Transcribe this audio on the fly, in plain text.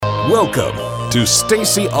Welcome to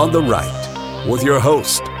Stacy on the Right with your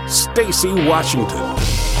host, Stacy Washington.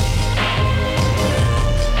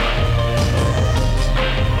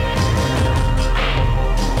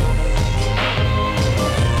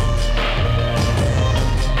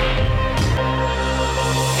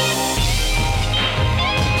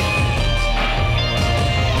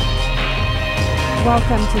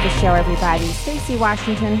 Welcome to the show, everybody. Stacy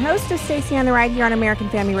Washington, host of Stacy on the Right here on American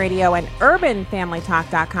Family Radio and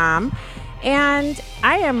UrbanFamilyTalk.com. And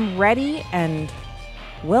I am ready and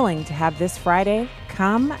willing to have this Friday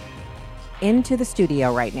come into the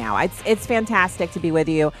studio right now. It's fantastic to be with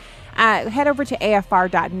you. Head over to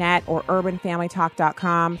AFR.net or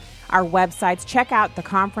UrbanFamilyTalk.com, our websites. Check out the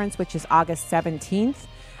conference, which is August 17th.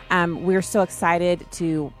 We're so excited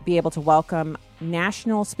to be able to welcome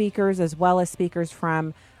national speakers as well as speakers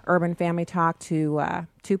from Urban Family Talk to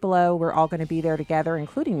Tupelo. We're all going to be there together,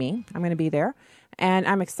 including me. I'm going to be there. And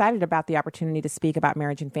I'm excited about the opportunity to speak about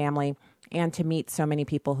marriage and family and to meet so many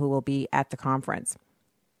people who will be at the conference.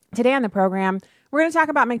 Today on the program, we're going to talk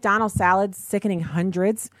about McDonald's salads sickening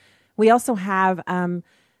hundreds. We also have a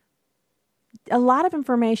lot of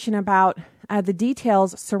information about the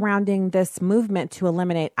details surrounding this movement to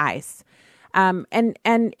eliminate ICE. And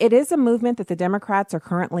it is a movement that the Democrats are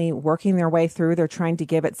currently working their way through. They're trying to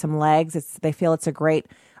give it some legs. They feel it's a great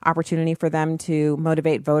opportunity for them to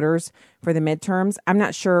motivate voters for the midterms. I'm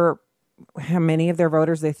not sure how many of their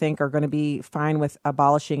voters they think are going to be fine with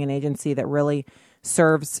abolishing an agency that really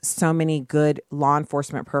serves so many good law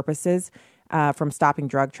enforcement purposes, from stopping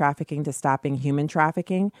drug trafficking to stopping human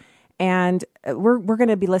trafficking. And we're going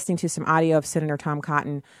to be listening to some audio of Senator Tom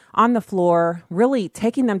Cotton on the floor, really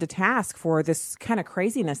taking them to task for this kind of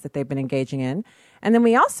craziness that they've been engaging in. And then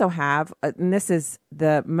we also have, and this is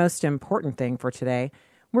the most important thing for today,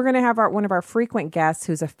 we're going to have one of our frequent guests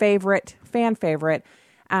who's a fan favorite,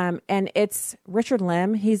 and it's Richard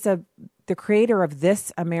Lim. He's the creator of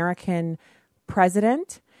This American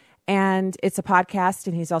President. And it's a podcast,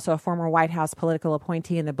 and he's also a former White House political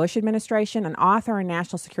appointee in the Bush administration, an author and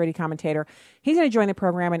national security commentator. He's going to join the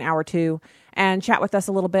program in hour 2 and chat with us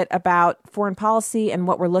a little bit about foreign policy and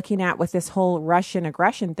what we're looking at with this whole Russian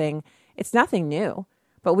aggression thing. It's nothing new,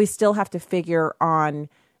 but we still have to figure on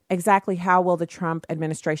exactly how will the Trump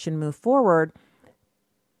administration move forward.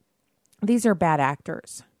 These are bad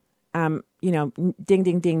actors. Ding,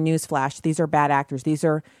 ding, ding, newsflash. These are bad actors. These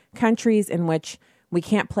are countries in which we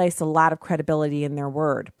can't place a lot of credibility in their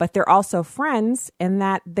word, but they're also friends in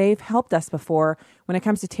that they've helped us before. When it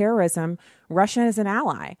comes to terrorism, Russia is an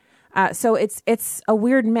ally. So it's a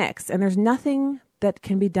weird mix, and there's nothing that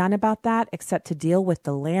can be done about that except to deal with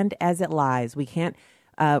the land as it lies. We can't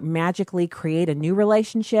magically create a new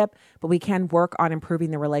relationship, but we can work on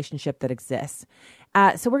improving the relationship that exists.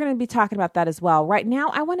 So we're going to be talking about that as well. Right now,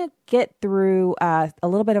 I want to get through a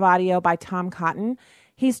little bit of audio by Tom Cotton.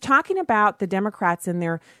 He's talking about the Democrats and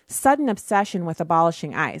their sudden obsession with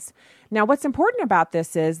abolishing ICE. Now, what's important about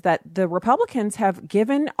this is that the Republicans have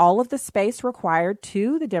given all of the space required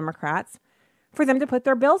to the Democrats for them to put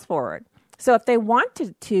their bills forward. So if they want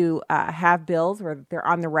to have bills where they're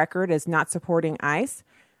on the record as not supporting ICE,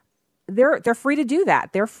 they're free to do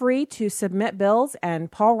that. They're free to submit bills,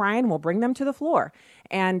 and Paul Ryan will bring them to the floor.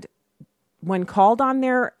 And when called on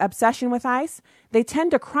their obsession with ICE, they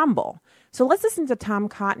tend to crumble. So let's listen to Tom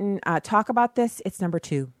Cotton talk about this. It's number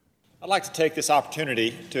 2. I'd like to take this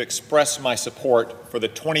opportunity to express my support for the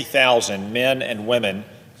 20,000 men and women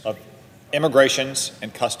of Immigrations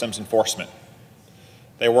and Customs Enforcement.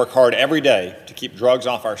 They work hard every day to keep drugs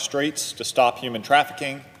off our streets, to stop human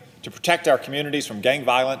trafficking, to protect our communities from gang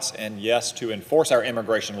violence, and yes, to enforce our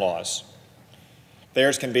immigration laws.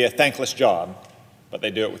 Theirs can be a thankless job, but they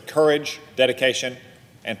do it with courage, dedication,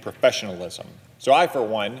 and professionalism. So I, for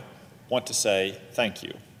one, want to say thank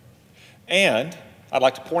you. And I'd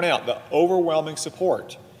like to point out the overwhelming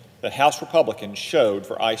support that House Republicans showed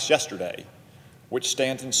for ICE yesterday, which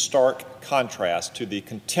stands in stark contrast to the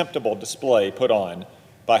contemptible display put on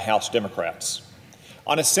by House Democrats.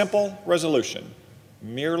 On a simple resolution,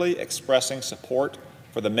 merely expressing support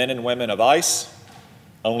for the men and women of ICE,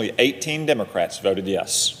 only 18 Democrats voted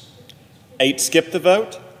yes. 8 skipped the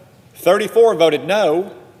vote, 34 voted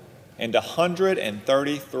no, and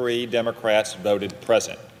 133 Democrats voted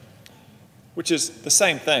present, which is the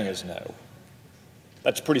same thing as no.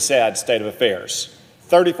 That's a pretty sad state of affairs.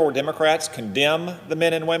 34 Democrats condemn the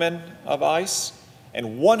men and women of ICE,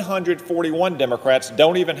 and 141 Democrats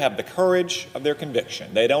don't even have the courage of their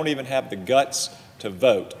conviction. They don't even have the guts to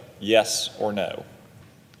vote yes or no.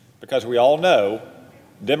 Because we all know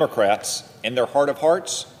Democrats, in their heart of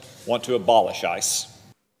hearts, want to abolish ICE.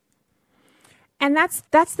 And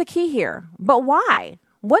that's the key here. But why?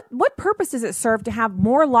 What purpose does it serve to have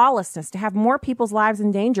more lawlessness, to have more people's lives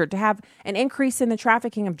endangered, to have an increase in the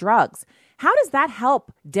trafficking of drugs? How does that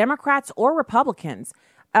help Democrats or Republicans?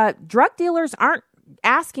 Drug dealers aren't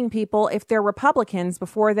asking people if they're Republicans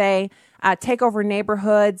before they take over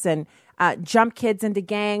neighborhoods and jump kids into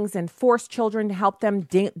gangs and force children to help them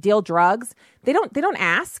deal drugs. They don't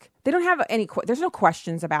ask. They don't have there's no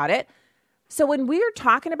questions about it. So when we are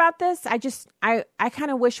talking about this, I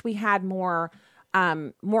kind of wish we had more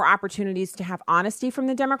opportunities to have honesty from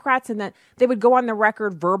the Democrats, and that they would go on the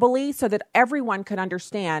record verbally so that everyone could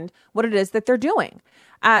understand what it is that they're doing.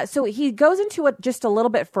 So he goes into it just a little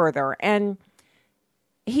bit further, and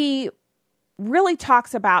he really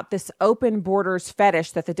talks about this open borders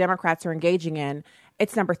fetish that the Democrats are engaging in.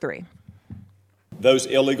 It's number 3. Those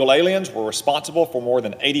illegal aliens were responsible for more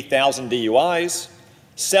than 80,000 DUIs,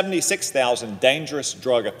 76,000 dangerous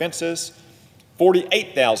drug offenses,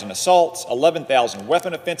 48,000 assaults, 11,000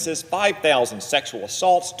 weapon offenses, 5,000 sexual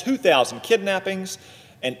assaults, 2,000 kidnappings,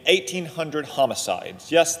 and 1,800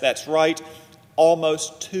 homicides. Yes, that's right.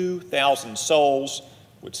 Almost 2,000 souls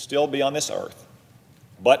would still be on this earth,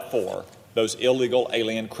 but for those illegal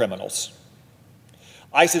alien criminals.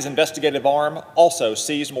 ICE's investigative arm also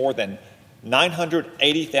seized more than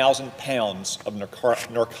 980,000 pounds of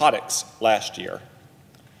narcotics last year.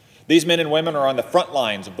 These men and women are on the front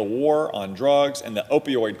lines of the war on drugs and the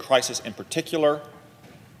opioid crisis in particular.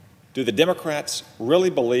 Do the Democrats really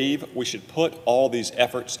believe we should put all these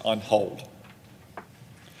efforts on hold?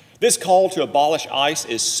 This call to abolish ICE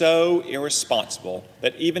is so irresponsible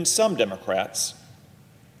that even some Democrats,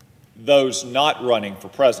 those not running for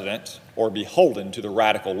president or beholden to the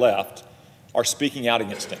radical left, are speaking out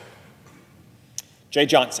against it. Jeh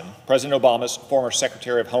Johnson, President Obama's former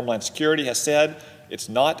Secretary of Homeland Security, has said it's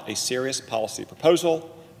not a serious policy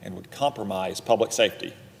proposal and would compromise public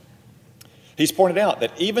safety. He's pointed out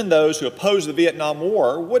that even those who opposed the Vietnam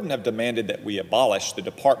War wouldn't have demanded that we abolish the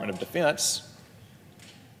Department of Defense.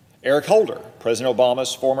 Eric Holder, President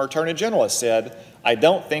Obama's former Attorney General, has said, I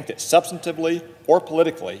don't think that substantively or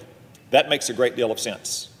politically that makes a great deal of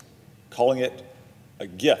sense, calling it a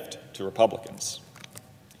gift to Republicans.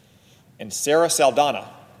 And Sarah Saldana,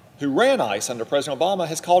 who ran ICE under President Obama,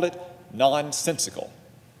 has called it nonsensical.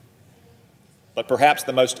 But perhaps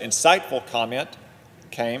the most insightful comment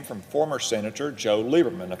came from former Senator Joe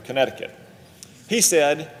Lieberman of Connecticut. He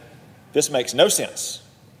said, this makes no sense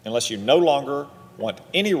unless you no longer want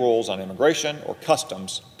any rules on immigration or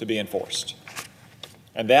customs to be enforced.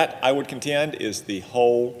 And that, I would contend, is the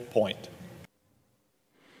whole point.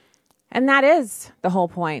 And that is the whole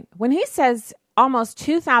point. When he says almost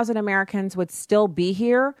 2,000 Americans would still be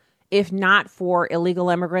here if not for illegal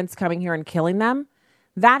immigrants coming here and killing them,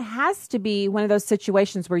 that has to be one of those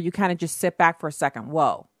situations where you kind of just sit back for a second.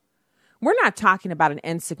 Whoa, we're not talking about an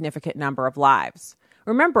insignificant number of lives.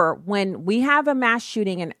 Remember, when we have a mass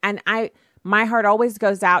shooting, and my heart always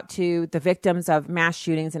goes out to the victims of mass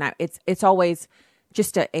shootings, and it's always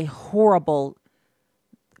just a horrible,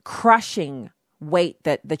 crushing weight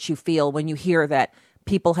that you feel when you hear that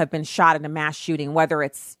people have been shot in a mass shooting, whether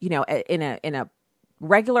it's, in a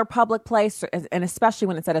regular public place, and especially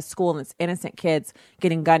when it's at a school and it's innocent kids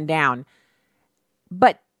getting gunned down.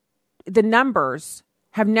 But the numbers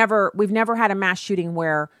we've never had a mass shooting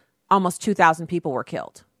where almost 2,000 people were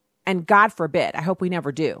killed. And God forbid, I hope we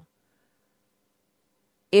never do.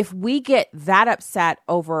 If we get that upset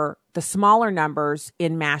over the smaller numbers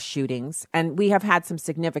in mass shootings, and we have had some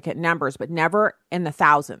significant numbers, but never in the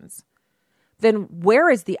thousands, then where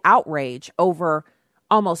is the outrage over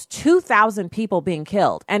almost 2,000 people being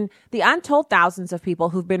killed and the untold thousands of people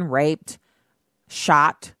who've been raped,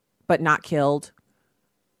 shot, but not killed,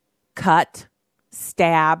 cut,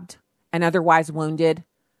 stabbed, and otherwise wounded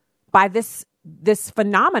by this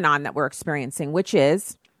phenomenon that we're experiencing, which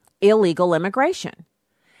is illegal immigration?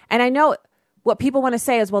 And I know what people want to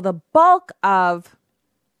say is, well, the bulk of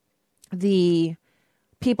the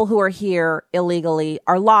people who are here illegally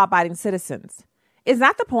are law-abiding citizens. Is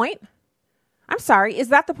that the point? I'm sorry, is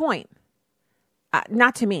that the point?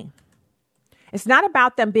 Not to me. It's not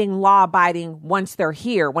about them being law-abiding once they're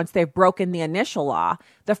here, once they've broken the initial law.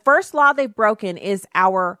 The first law they've broken is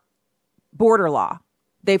our border law.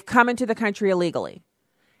 They've come into the country illegally.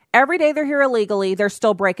 Every day they're here illegally, they're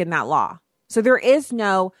still breaking that law. So there is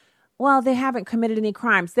no, well, they haven't committed any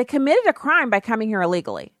crimes. They committed a crime by coming here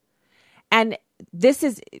illegally. And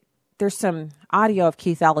there's some audio of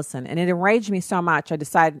Keith Ellison, and it enraged me so much. I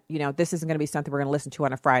decided, this isn't going to be something we're going to listen to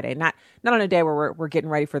on a Friday, not on a day where we're getting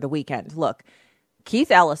ready for the weekend. Look,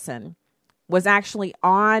 Keith Ellison was actually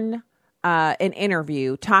on an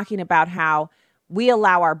interview talking about how we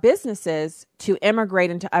allow our businesses to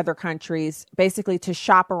immigrate into other countries, basically to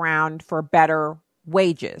shop around for better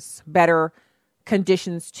wages, better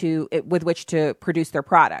conditions with which to produce their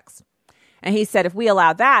products. And he said, if we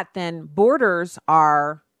allow that, then borders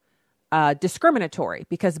are discriminatory,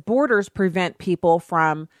 because borders prevent people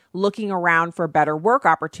from looking around for better work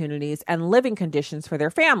opportunities and living conditions for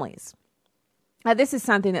their families. Now, this is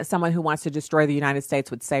something that someone who wants to destroy the United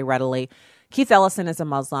States would say readily. Keith Ellison is a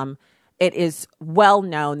Muslim. It is well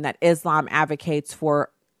known that Islam advocates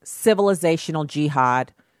for civilizational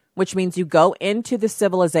jihad, which means you go into the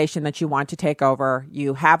civilization that you want to take over.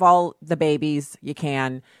 You have all the babies you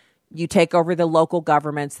can. You take over the local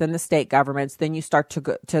governments, then the state governments, then you start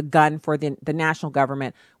to gun for the national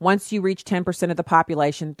government. Once you reach 10% of the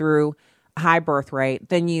population through high birth rate,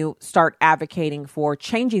 then you start advocating for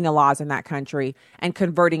changing the laws in that country and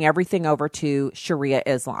converting everything over to Sharia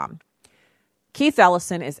Islam. Keith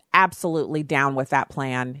Ellison is absolutely down with that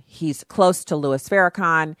plan. He's close to Louis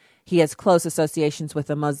Farrakhan. He has close associations with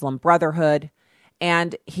the Muslim Brotherhood.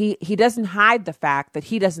 And he doesn't hide the fact that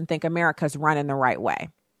he doesn't think America's running the right way.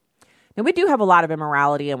 Now, we do have a lot of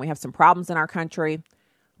immorality and we have some problems in our country,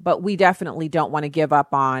 but we definitely don't want to give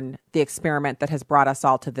up on the experiment that has brought us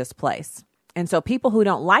all to this place. And so people who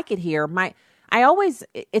don't like it here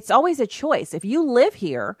it's always a choice. If you live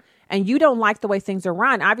here and you don't like the way things are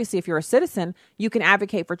run, obviously, if you're a citizen, you can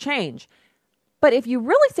advocate for change. But if you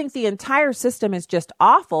really think the entire system is just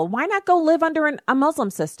awful, why not go live under a Muslim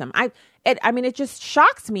system? It just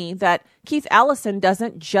shocks me that Keith Ellison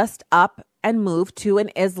doesn't just up and move to an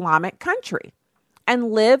Islamic country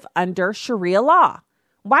and live under Sharia law.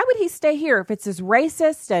 Why would he stay here if it's as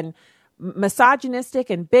racist and misogynistic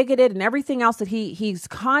and bigoted and everything else that he's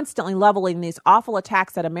constantly leveling these awful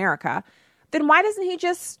attacks at America? Then why doesn't he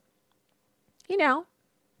just,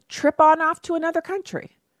 trip on off to another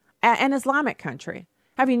country, an Islamic country?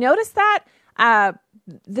 Have you noticed that?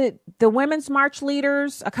 The Women's March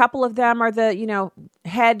leaders, a couple of them are the,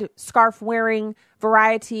 head scarf wearing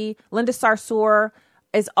variety. Linda Sarsour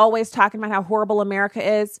is always talking about how horrible America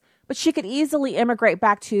is, but she could easily immigrate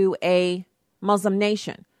back to a Muslim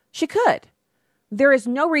nation. She could. There is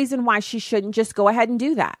no reason why she shouldn't just go ahead and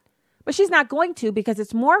do that. But she's not going to, because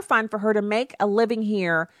it's more fun for her to make a living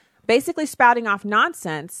here, basically spouting off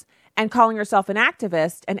nonsense and calling herself an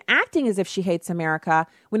activist and acting as if she hates America,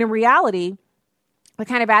 when in reality, the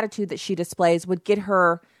kind of attitude that she displays would get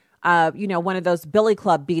her, one of those billy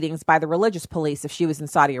club beatings by the religious police if she was in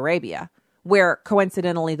Saudi Arabia, where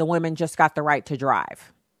coincidentally the women just got the right to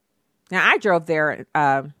drive. Now, I drove there,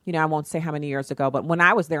 I won't say how many years ago, but when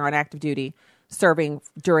I was there on active duty, serving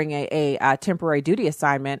during a temporary duty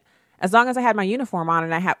assignment, as long as I had my uniform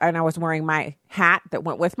on and I was wearing my hat that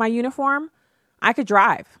went with my uniform, I could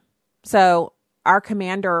drive. So our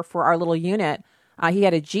commander for our little unit, he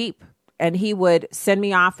had a Jeep, and he would send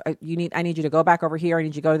me off. I need you to go back over here. I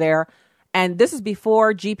need you to go there. And this is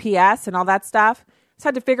before GPS and all that stuff. So I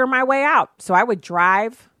had to figure my way out. So I would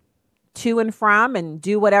drive to and from and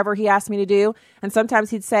do whatever he asked me to do. And sometimes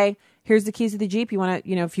he'd say, here's the keys to the Jeep. You want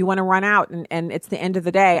to, if you want to run out and it's the end of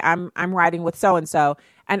the day, I'm riding with so-and-so.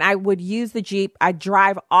 And I would use the Jeep. I'd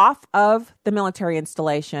drive off of the military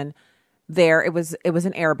installation there. It was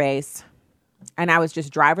an air base. And I was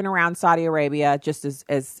just driving around Saudi Arabia just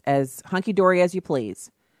as hunky-dory as you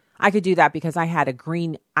please. I could do that because I had a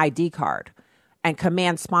green ID card and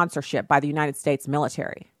command sponsorship by the United States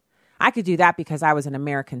military. I could do that because I was an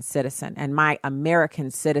American citizen, and my American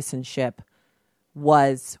citizenship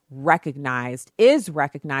is recognized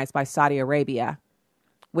by Saudi Arabia,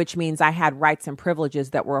 which means I had rights and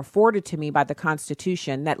privileges that were afforded to me by the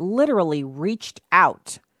Constitution that literally reached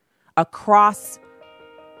out across,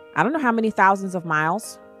 I don't know how many thousands of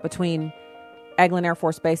miles between Eglin Air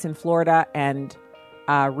Force Base in Florida and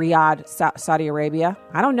Riyadh, Saudi Arabia.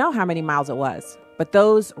 I don't know how many miles it was, but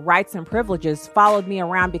those rights and privileges followed me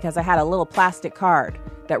around because I had a little plastic card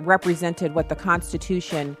that represented what the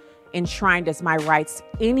Constitution enshrined as my rights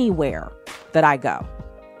anywhere that I go.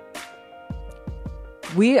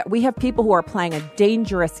 We have people who are playing a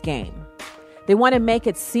dangerous game. They want to make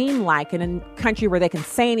it seem like in a country where they can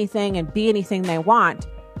say anything and be anything they want,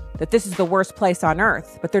 that this is the worst place on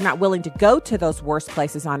earth, but they're not willing to go to those worst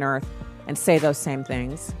places on earth and say those same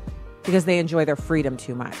things because they enjoy their freedom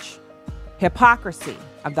too much. Hypocrisy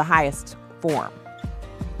of the highest form.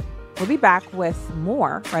 We'll be back with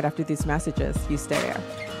more right after these messages. You stay there.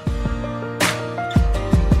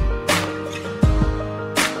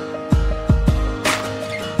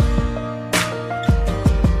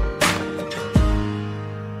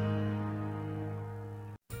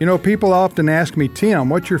 People often ask me, Tim,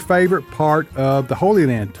 what's your favorite part of the Holy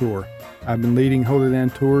Land Tour? I've been leading Holy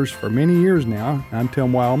Land tours for many years now. I'm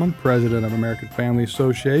Tim Wildman, president of American Family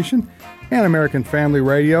Association and American Family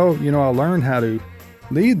Radio. You know, I learned how to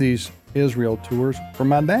lead these Israel tours from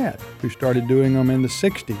my dad, who started doing them in the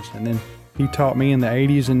 60s. And then he taught me in the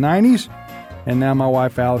 80s and 90s. And now my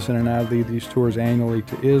wife Allison and I lead these tours annually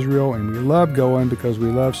to Israel. And we love going because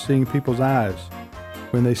we love seeing people's eyes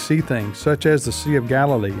when they see things such as the Sea of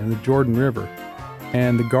Galilee and the Jordan River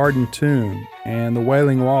and the Garden Tomb and the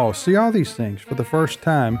Wailing Wall. See all these things for the first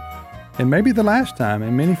time, and maybe the last time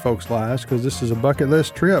in many folks' lives, because this is a bucket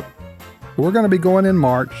list trip. We're going to be going in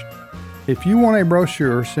March. If you want a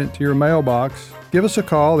brochure sent to your mailbox, give us a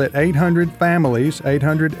call at 800-FAMILIES,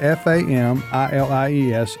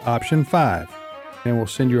 800-FAMILIES, option 5, and we'll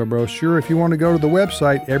send you a brochure. If you want to go to the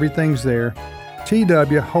website, everything's there,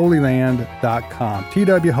 twholyland.com,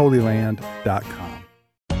 twholyland.com.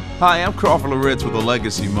 Hi, I'm Crawford Loritz with a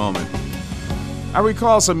legacy moment. I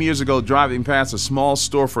recall some years ago driving past a small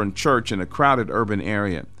storefront church in a crowded urban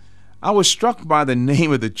area. I was struck by the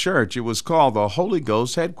name of the church. It was called the Holy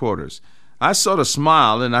Ghost Headquarters. I sort of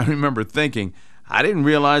smiled, and I remember thinking, I didn't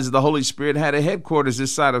realize that the Holy Spirit had a headquarters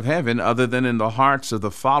this side of heaven other than in the hearts of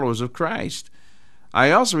the followers of Christ.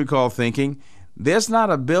 I also recall thinking, there's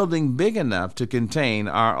not a building big enough to contain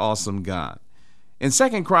our awesome God. In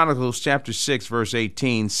 2 Chronicles chapter 6, verse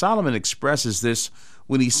 18, Solomon expresses this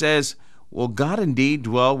when he says, Will God indeed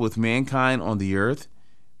dwell with mankind on the earth?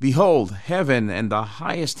 Behold, heaven and the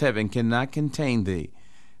highest heaven cannot contain thee.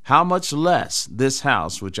 How much less this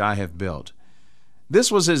house which I have built?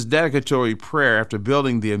 This was his dedicatory prayer after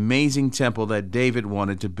building the amazing temple that David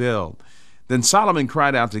wanted to build. Then Solomon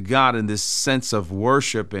cried out to God in this sense of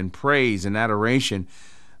worship and praise and adoration.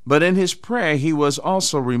 But in his prayer, he was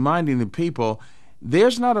also reminding the people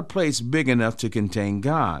there's not a place big enough to contain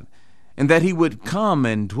God, and that he would come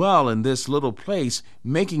and dwell in this little place,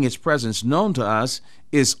 making his presence known to us,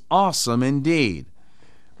 is awesome indeed.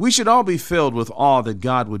 We should all be filled with awe that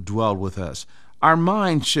God would dwell with us. Our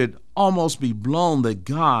minds should almost be blown that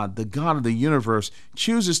God, the God of the universe,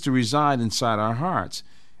 chooses to reside inside our hearts.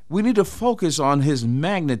 We need to focus on his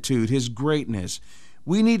magnitude, his greatness.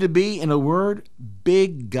 We need to be, in a word,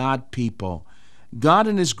 big God people. God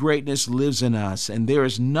in his greatness lives in us, and there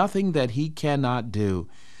is nothing that he cannot do.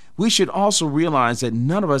 We should also realize that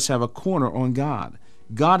none of us have a corner on God.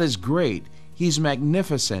 God is great. He's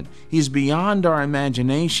magnificent. He's beyond our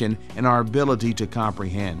imagination and our ability to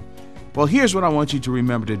comprehend. Well, here's what I want you to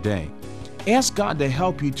remember today. Ask God to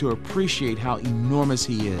help you to appreciate how enormous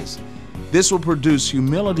he is. This will produce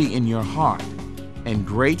humility in your heart and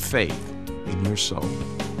great faith in your soul.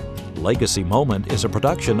 Legacy Moment is a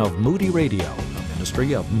production of Moody Radio, a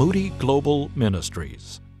ministry of Moody Global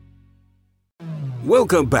Ministries.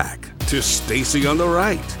 Welcome back to Stacy on the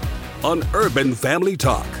Right on Urban Family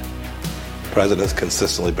Talk. The president has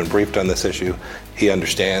consistently been briefed on this issue. He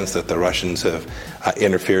understands that the Russians have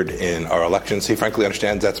interfered in our elections. He frankly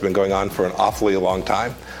understands that's been going on for an awfully long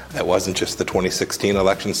time. It wasn't just the 2016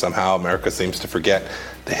 election. Somehow America seems to forget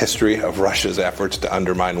the history of Russia's efforts to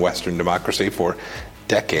undermine Western democracy for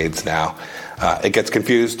decades now. It gets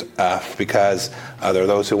confused because there are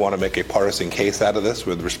those who want to make a partisan case out of this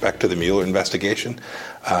with respect to the Mueller investigation.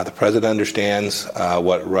 The president understands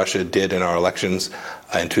what Russia did in our elections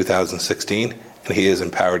in 2016, and he has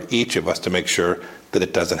empowered each of us to make sure that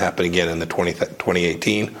it doesn't happen again in the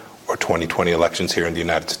 2018 or 2020 elections here in the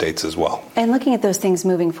United States as well. And looking at those things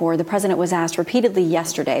moving forward, the president was asked repeatedly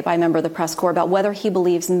yesterday by a member of the press corps about whether he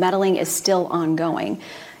believes meddling is still ongoing.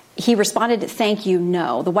 He responded, thank you,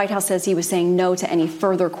 no. The White House says he was saying no to any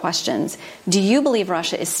further questions. Do you believe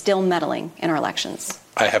Russia is still meddling in our elections?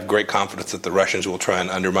 I have great confidence that the Russians will try and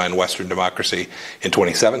undermine Western democracy in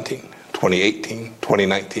 2017, 2018,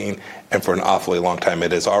 2019, and for an awfully long time.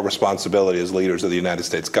 It is our responsibility as leaders of the United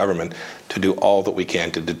States government to do all that we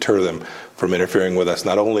can to deter them from interfering with us,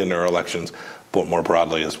 not only in our elections, but more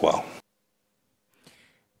broadly as well.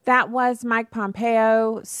 That was Mike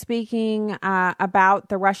Pompeo speaking about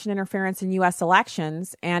the Russian interference in U.S.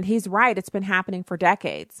 elections, and he's right. It's been happening for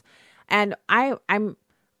decades. And I want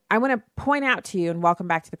to point out to you, and welcome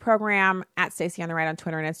back to the program, at Stacy on the Right on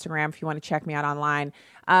Twitter and Instagram if you want to check me out online.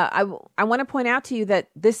 I want to point out to you that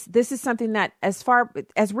this is something that as far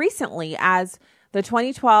as recently as the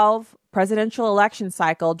 2012 presidential election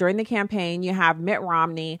cycle, during the campaign, you have Mitt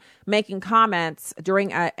Romney making comments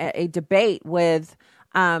during a debate with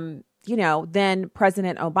then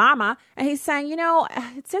President Obama. And he's saying,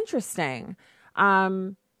 it's interesting.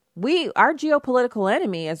 Our geopolitical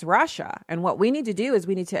enemy is Russia. And what we need to do is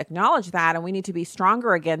we need to acknowledge that, and we need to be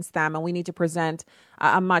stronger against them. And we need to present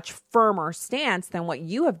a much firmer stance than what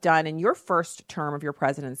you have done in your first term of your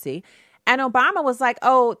presidency. And Obama was like,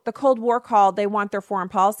 oh, the Cold War called, they want their foreign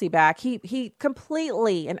policy back. He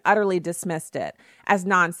completely and utterly dismissed it as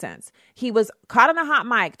nonsense. He was caught on a hot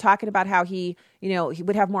mic talking about how he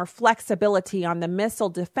would have more flexibility on the missile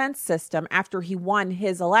defense system after he won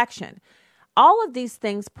his election. All of these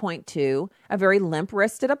things point to a very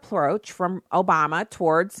limp-wristed approach from Obama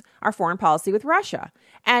towards our foreign policy with Russia.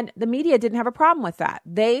 And the media didn't have a problem with that.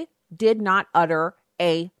 They did not utter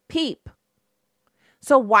a peep.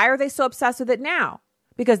 So why are they so obsessed with it now?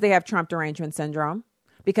 Because they have Trump derangement syndrome.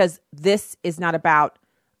 Because this is not about,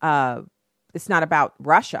 it's not about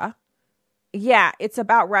Russia. Yeah, it's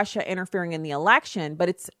about Russia interfering in the election, but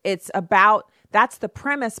it's about, that's the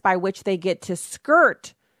premise by which they get to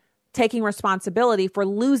skirt taking responsibility for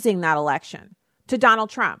losing that election to Donald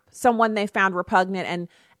Trump, someone they found repugnant and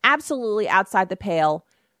absolutely outside the pale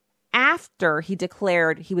after he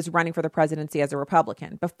declared he was running for the presidency as a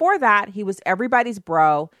Republican. Before that, he was everybody's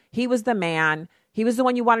bro. He was the man. He was the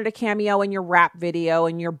one you wanted a cameo in your rap video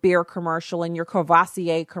and your beer commercial and your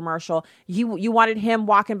Courvoisier commercial. You wanted him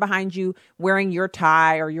walking behind you wearing your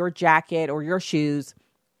tie or your jacket or your shoes.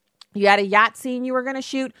 You had a yacht scene you were going to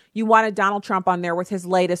shoot. You wanted Donald Trump on there with his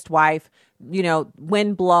latest wife,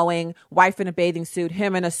 wind blowing, wife in a bathing suit,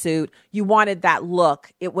 him in a suit. You wanted that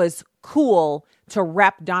look. It was cool to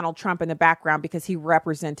rep Donald Trump in the background because he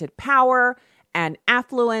represented power and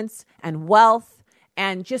affluence and wealth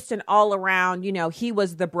and just an all around, he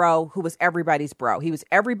was the bro who was everybody's bro. He was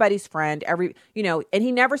everybody's friend, and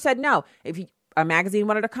he never said no. If a magazine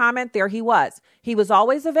wanted to comment, there he was. He was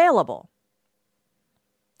always available.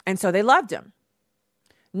 And so they loved him.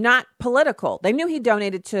 Not political. They knew he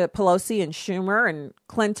donated to Pelosi and Schumer and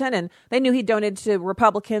Clinton, and they knew he donated to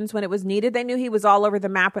Republicans when it was needed. They knew he was all over the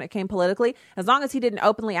map when it came politically. As long as he didn't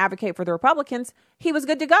openly advocate for the Republicans, he was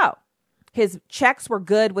good to go. His checks were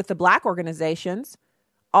good with the black organizations,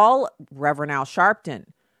 all Reverend Al Sharpton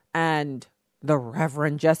and the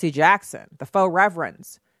Reverend Jesse Jackson, the faux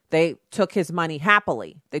reverends. They took his money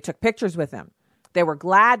happily. They took pictures with him. They were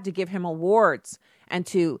glad to give him awards and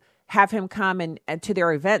to have him come and to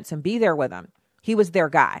their events and be there with them. He was their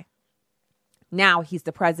guy. Now he's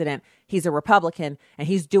the president. He's a Republican, and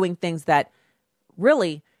he's doing things that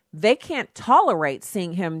really they can't tolerate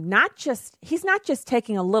seeing him. He's not just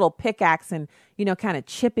taking a little pickaxe and, kind of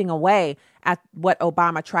chipping away at what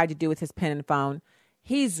Obama tried to do with his pen and phone.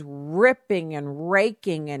 He's ripping and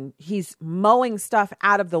raking and he's mowing stuff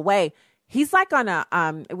out of the way. He's like on a,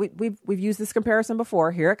 we've used this comparison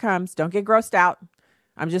before. Here it comes. Don't get grossed out.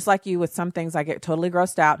 I'm just like you with some things. I get totally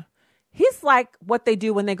grossed out. He's like what they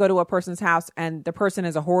do when they go to a person's house and the person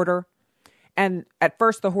is a hoarder. And at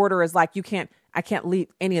first the hoarder is like, I can't leave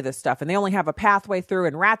any of this stuff. And they only have a pathway through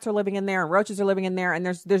and rats are living in there and roaches are living in there. And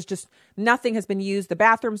there's just nothing has been used. The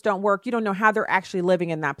bathrooms don't work. You don't know how they're actually living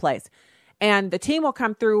in that place. And the team will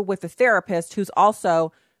come through with the therapist who's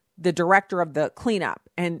also the director of the cleanup.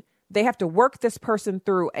 And they have to work this person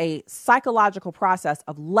through a psychological process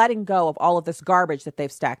of letting go of all of this garbage that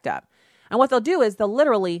they've stacked up. And what they'll do is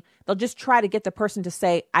they'll just try to get the person to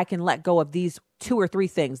say, I can let go of these 2 or 3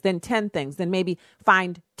 things, then 10 things, then maybe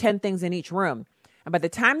find 10 things in each room. And by the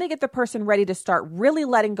time they get the person ready to start really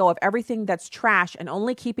letting go of everything that's trash and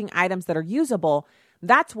only keeping items that are usable,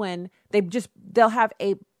 that's when they'll have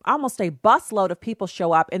almost a busload of people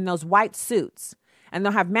show up in those white suits. And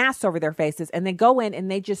they'll have masks over their faces, and they go in and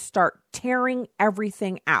they just start tearing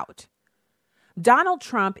everything out. Donald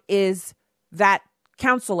Trump is that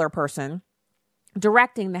counselor person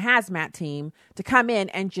directing the hazmat team to come in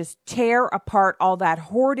and just tear apart all that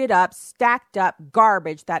hoarded up, stacked up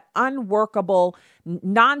garbage, that unworkable,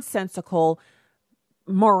 nonsensical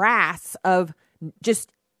morass of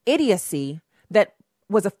just idiocy that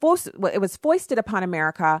was foisted upon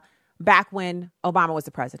America back when Obama was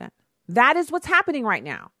the president. That is what's happening right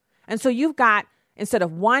now. And so you've got, instead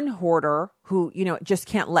of one hoarder who, just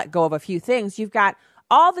can't let go of a few things, you've got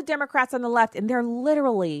all the Democrats on the left, and they're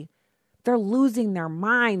losing their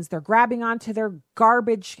minds. They're grabbing onto their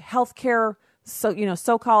garbage healthcare,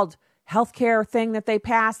 so-called healthcare thing that they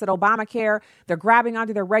passed, that Obamacare. They're grabbing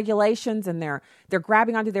onto their regulations and they're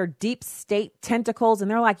grabbing onto their deep state tentacles.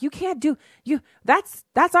 And they're like,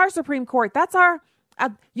 that's our Supreme Court. That's our,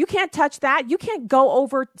 you can't touch that. You can't go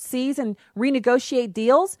overseas and renegotiate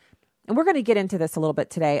deals. And we're going to get into this a little bit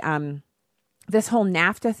today. This whole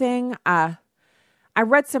NAFTA thing. I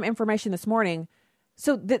read some information this morning.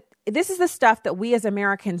 So this is the stuff that we as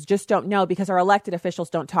Americans just don't know because our elected officials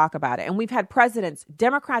don't talk about it. And we've had presidents,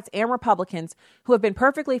 Democrats and Republicans, who have been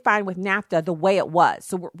perfectly fine with NAFTA the way it was.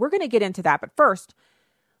 So we're going to get into that. But first,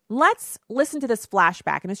 let's listen to this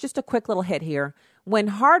flashback. And it's just a quick little hit here. When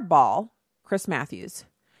Hardball, Chris Matthews,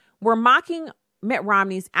 were mocking Mitt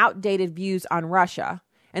Romney's outdated views on Russia.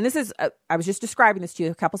 And this is, I was just describing this to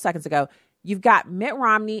you a couple seconds ago. You've got Mitt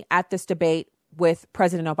Romney at this debate with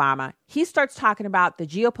President Obama. He starts talking about the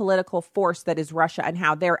geopolitical force that is Russia and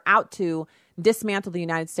how they're out to dismantle the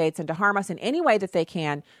United States and to harm us in any way that they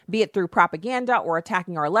can, be it through propaganda or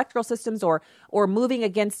attacking our electoral systems or moving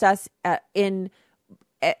against us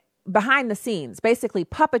behind the scenes, basically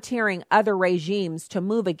puppeteering other regimes to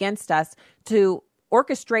move against us, to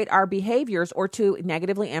orchestrate our behaviors or to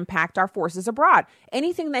negatively impact our forces abroad.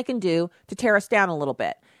 Anything they can do to tear us down a little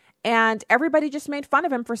bit. And everybody just made fun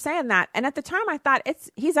of him for saying that. And at the time, I thought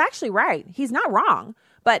he's actually right. He's not wrong.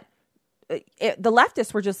 But the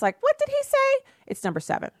leftists were just like, what did he say? It's number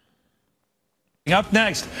 7. Up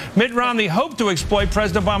next, Mitt Romney hoped to exploit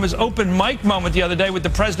President Obama's open mic moment the other day with the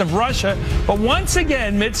president of Russia. But once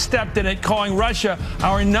again, Mitt stepped in it, calling Russia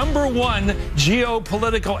our number one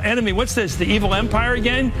geopolitical enemy. What's this, the evil empire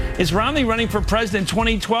again? Is Romney running for president in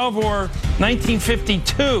 2012 or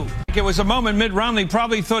 1952? It was a moment Mitt Romney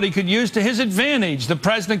probably thought he could use to his advantage. The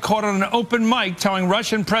president caught on an open mic telling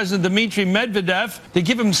Russian President Dmitry Medvedev to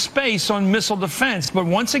give him space on missile defense. But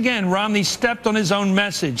once again, Romney stepped on his own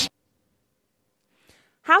message.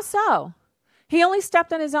 How so? He only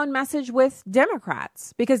stepped on his own message with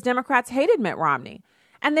Democrats because Democrats hated Mitt Romney.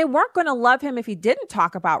 And they weren't going to love him if he didn't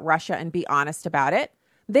talk about Russia and be honest about it.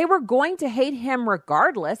 They were going to hate him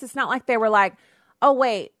regardless. It's not like they were like, oh,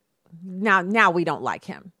 wait, now we don't like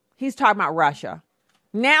him. He's talking about Russia.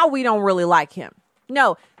 Now we don't really like him.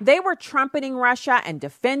 No, they were trumpeting Russia and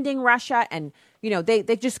defending Russia. And,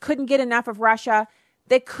 they just couldn't get enough of Russia.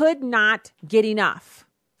 They could not get enough.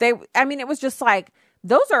 It was just like,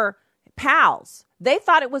 those are pals. They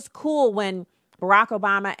thought it was cool when Barack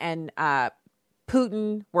Obama and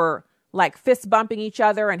Putin were like fist bumping each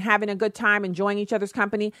other and having a good time, enjoying each other's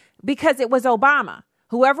company because it was Obama.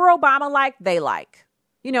 Whoever Obama liked, they like.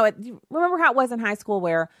 Remember how it was in high school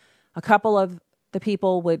where a couple of the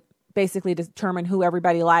people would basically determine who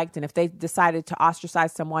everybody liked. And if they decided to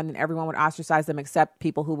ostracize someone, then everyone would ostracize them except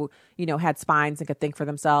people who, had spines and could think for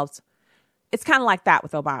themselves. It's kind of like that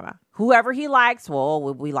with Obama. Whoever he likes,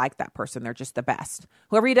 well, we like that person. They're just the best.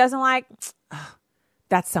 Whoever he doesn't like,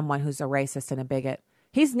 that's someone who's a racist and a bigot.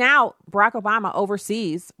 He's now, Barack Obama,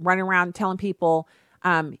 overseas, running around telling people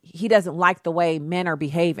he doesn't like the way men are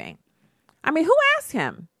behaving. Who asked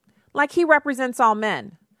him? Like, he represents all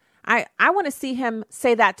men. I want to see him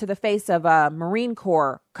say that to the face of a Marine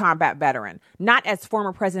Corps combat veteran, not as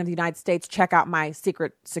former president of the United States, check out my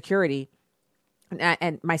secret security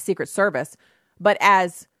and my Secret Service, but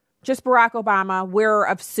as just Barack Obama, wearer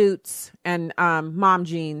of suits and mom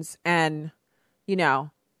jeans and,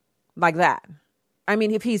 like that.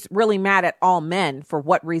 If he's really mad at all men for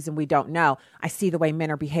what reason we don't know, I see the way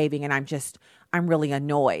men are behaving and I'm really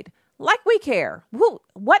annoyed. Like we care.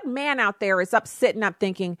 What man out there is sitting up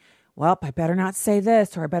thinking, well, I better not say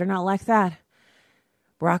this or I better not like that.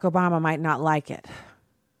 Barack Obama might not like it.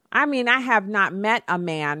 I have not met a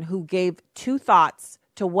man who gave 2 thoughts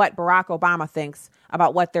to what Barack Obama thinks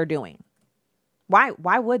about what they're doing. Why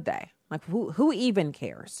would they? Like, who even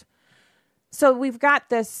cares? So we've got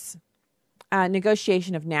this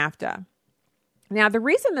negotiation of NAFTA. Now, the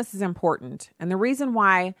reason this is important and the reason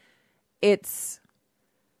why it's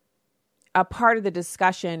a part of the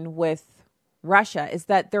discussion with Russia is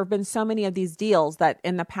that there have been so many of these deals that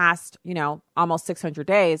in the past, almost 600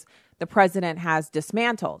 days, the president has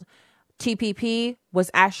dismantled. TPP was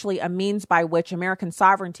actually a means by which American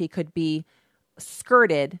sovereignty could be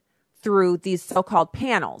skirted through these so-called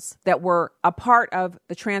panels that were a part of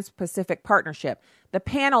the Trans-Pacific Partnership. The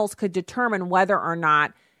panels could determine whether or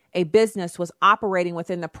not a business was operating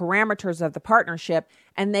within the parameters of the partnership,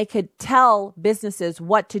 and they could tell businesses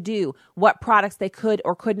what to do, what products they could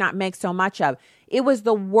or could not make so much of. It was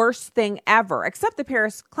the worst thing ever, except the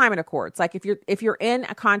Paris Climate Accords. Like if you're in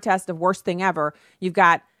a contest of worst thing ever, you've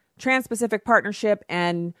got Trans-Pacific Partnership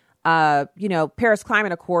and Paris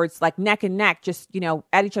Climate Accords like neck and neck, just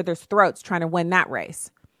at each other's throats trying to win that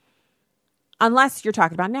race. Unless you're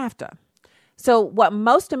talking about NAFTA. So what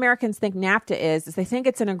most Americans think NAFTA is they think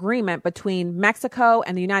it's an agreement between Mexico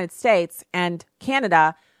and the United States and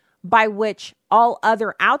Canada by which all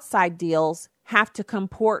other outside deals have to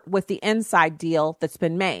comport with the inside deal that's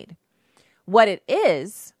been made. What it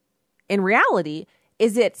is, in reality,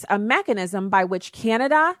 is it's a mechanism by which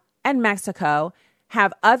Canada and Mexico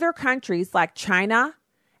have other countries like China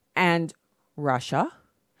and Russia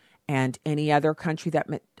and any other country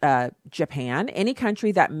that, Japan, any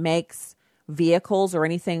country that makes vehicles or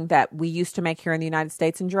anything that we used to make here in the United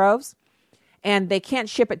States in droves. and they can't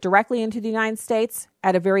ship it directly into the United States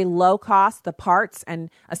at a very low cost, the parts, and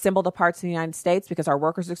assemble the parts in the United States because our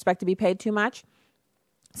workers expect to be paid too much.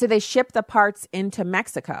 So they ship the parts into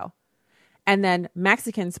Mexico. And then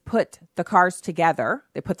Mexicans put the cars together.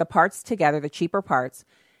 They put the parts together, the cheaper parts,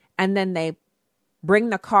 and then they bring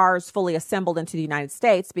the cars fully assembled into the United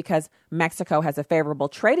States because Mexico has a favorable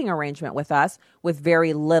trading arrangement with us with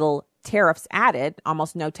very little tariffs added,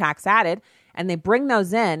 almost no tax added, and they bring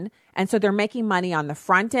those in. And so they're making money on the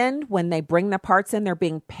front end. When they bring the parts in, they're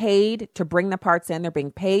being paid to bring the parts in. They're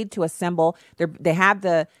being paid to assemble. They have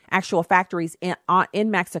the actual factories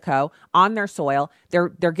in Mexico on their soil. They're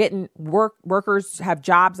getting workers have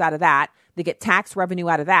jobs out of that. They get tax revenue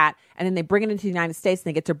out of that. And then they bring it into the United States and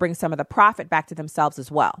they get to bring some of the profit back to themselves as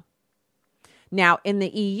well. Now, in the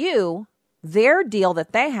EU, their deal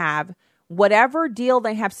that they have, whatever deal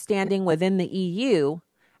they have standing within the EU,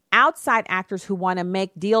 outside actors who want to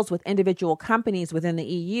make deals with individual companies within the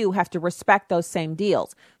EU have to respect those same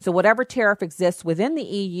deals. So whatever tariff exists within the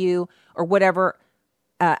EU or whatever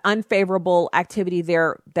unfavorable activity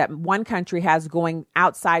there that one country has going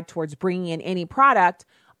outside towards bringing in any product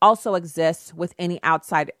also exists with any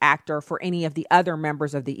outside actor for any of the other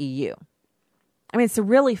members of the EU. I mean, it's a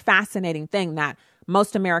really fascinating thing that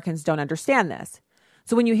most Americans don't understand this.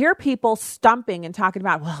 So when you hear people stumping and talking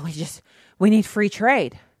about, well, we need free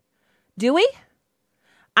trade. Do we?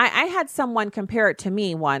 I had someone compare it to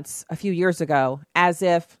me once a few years ago as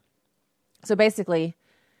if, so basically,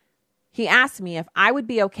 he asked me if I would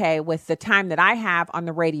be okay with the time that I have on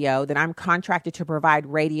the radio, that I'm contracted to provide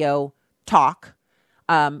radio talk,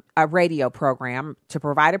 a radio program, to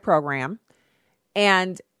provide a program,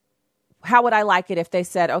 and how would I like it if they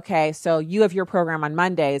said, okay, so you have your program on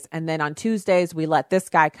Mondays, and then on Tuesdays, we let this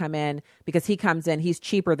guy come in because he comes in, he's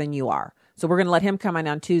cheaper than you are. So we're going to let him come in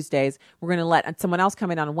on Tuesdays. We're going to let someone else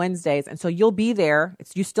come in on Wednesdays. And so you'll be there.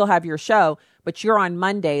 You still have your show, but you're on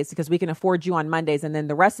Mondays because we can afford you on Mondays. And then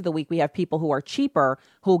the rest of the week, we have people who are cheaper,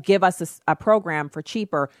 who will give us a program for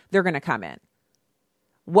cheaper. They're going to come in.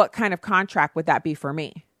 What kind of contract would that be for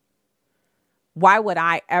me? Why would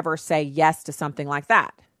I ever say yes to something like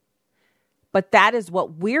that? But that is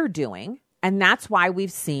what we're doing. And that's why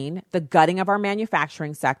we've seen the gutting of our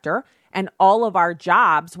manufacturing sector and all of our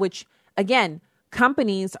jobs, which, again,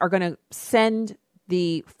 companies are going to send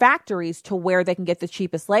the factories to where they can get the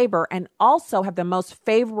cheapest labor and also have the most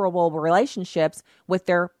favorable relationships with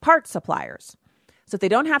their parts suppliers. So if they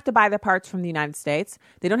don't have to buy the parts from the United States,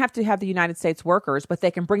 they don't have to have the United States workers, but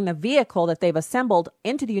they can bring the vehicle that they've assembled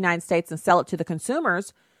into the United States and sell it to the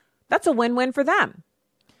consumers, that's a win-win for them.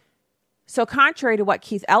 So contrary to what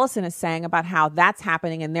Keith Ellison is saying about how that's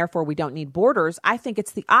happening and therefore we don't need borders, I think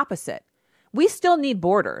it's the opposite. We still need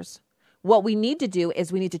borders. What we need to do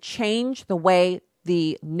is we need to change the way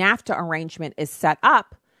the NAFTA arrangement is set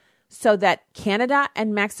up so that Canada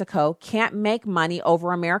and Mexico can't make money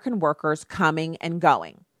over American workers coming and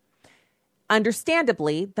going.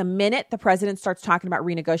 Understandably, the minute the president starts talking about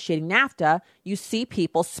renegotiating NAFTA, you see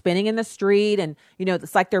people spinning in the street and,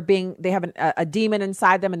 it's like they have a demon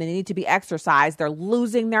inside them and they need to be exorcised. They're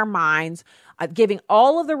losing their minds, giving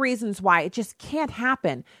all of the reasons why it just can't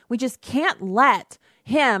happen. We just can't let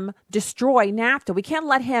him destroy NAFTA. We can't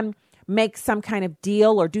let him make some kind of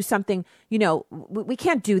deal or do something, we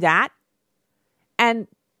can't do that. And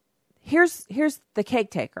here's the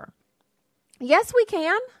cake taker. Yes, we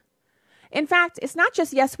can. In fact, it's not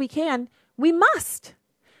just yes, we can. We must.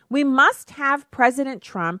 We must have President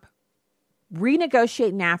Trump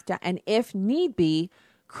renegotiate NAFTA and, if need be,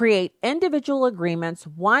 create individual agreements,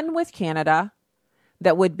 one with Canada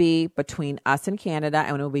that would be between us and Canada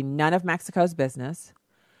and it would be none of Mexico's business,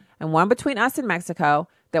 and one between us and Mexico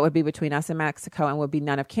that would be between us and Mexico and would be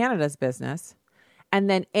none of Canada's business. And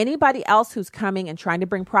then anybody else who's coming and trying to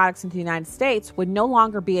bring products into the United States would no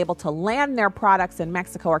longer be able to land their products in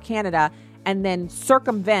Mexico or Canada and then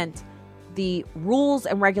circumvent the rules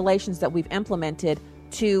and regulations that we've implemented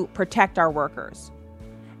to protect our workers.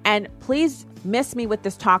 And please miss me with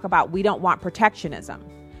this talk about we don't want protectionism.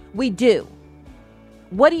 We do.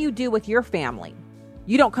 What do you do with your family?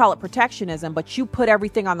 You don't call it protectionism, but you put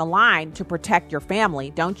everything on the line to protect your family,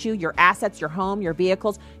 don't you? Your assets, your home, your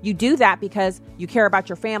vehicles. You do that because you care about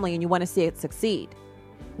your family and you want to see it succeed.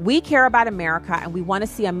 We care about America and we want to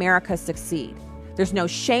see America succeed. There's no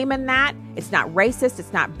shame in that. It's not racist.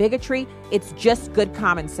 It's not bigotry. It's just good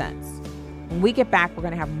common sense. When we get back, we're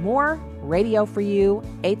going to have more radio for you.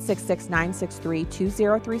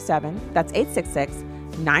 866-963-2037. That's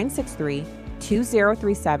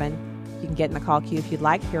 866-963-2037. You can get in the call queue if you'd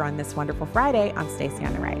like here on this wonderful Friday on Stacey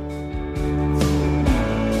on the Right.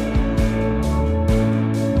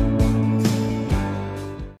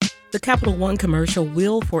 The Capital One commercial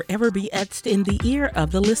will forever be etched in the ear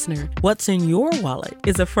of the listener. What's in your wallet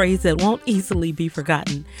is a phrase that won't easily be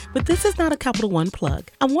forgotten. But this is not a Capital One plug.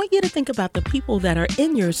 I want you to think about the people that are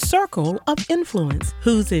in your circle of influence.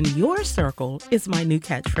 Who's in your circle is my new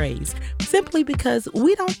catchphrase, simply because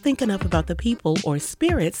we don't think enough about the people or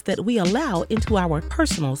spirits that we allow into our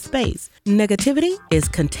personal space. Negativity is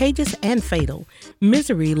contagious and fatal.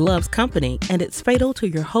 Misery loves company, and it's fatal to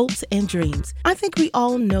your hopes and dreams. I think we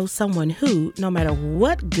all know someone who, no matter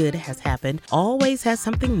what good has happened, always has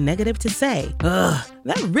something negative to say. Ugh,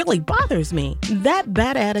 that really bothers me. That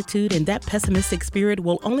bad attitude and that pessimistic spirit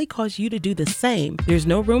will only cause you to do the same. There's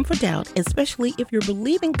no room for doubt, especially if you're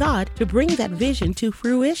believing God to bring that vision to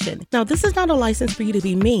fruition. Now, this is not a license for you to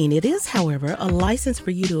be mean. It is, however, a license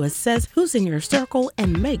for you to assess who's in your circle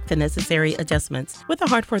and make the necessary adjustments. With a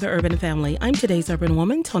heart for the urban family, I'm today's urban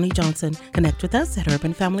woman, Tony Johnson. Connect with us at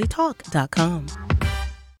urbanfamilytalk.com.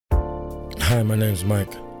 Hi, my name's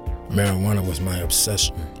Mike. Marijuana was my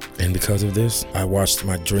obsession, and because of this, I watched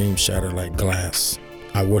my dreams shatter like glass.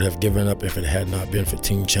 I would have given up if it had not been for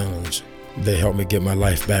Teen Challenge. They helped me get my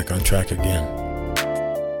life back on track again.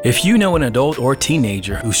 If you know an adult or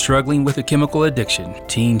teenager who's struggling with a chemical addiction,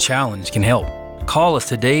 Teen Challenge can help. Call us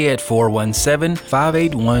today at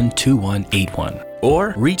 417-581-2181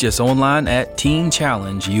 or reach us online at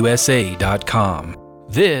teenchallengeusa.com.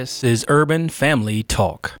 This is Urban Family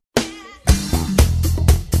Talk.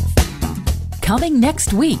 Coming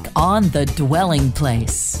next week on The Dwelling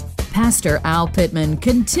Place. Pastor Al Pittman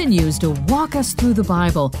continues to walk us through the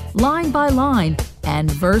Bible, line by line and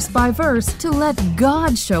verse by verse, to let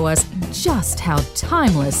God show us just how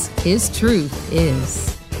timeless His truth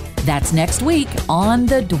is. That's next week on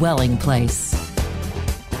The Dwelling Place.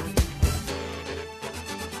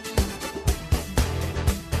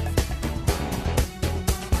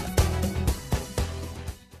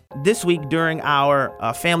 This week during our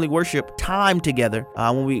family worship time together,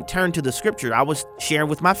 when we turned to the scripture, I was sharing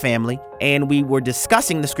with my family, and we were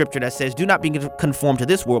discussing the scripture that says, do not be conformed to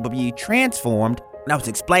this world, but be ye transformed. And I was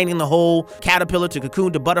explaining the whole caterpillar to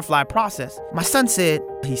cocoon to butterfly process. My son said,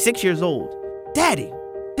 he's 6 years old, Daddy,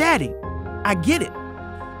 I get it.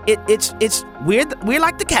 We're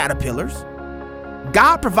like the caterpillars.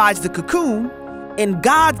 God provides the cocoon, and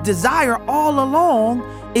God's desire all along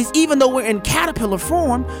is, even though we're in caterpillar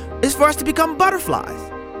form, is for us to become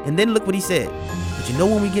butterflies. And then look what he said. But you know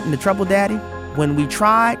when we get into trouble, Daddy? When we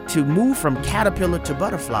try to move from caterpillar to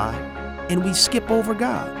butterfly and we skip over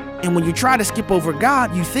God. And when you try to skip over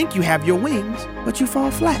God, you think you have your wings, but you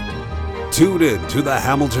fall flat. Tune in to the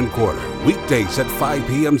Hamilton Corner, weekdays at 5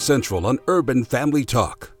 p.m. Central on Urban Family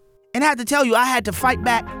Talk. And I had to tell you, I had to fight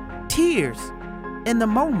back tears in the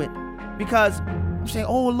moment, because I'm saying,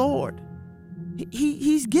 oh, Lord,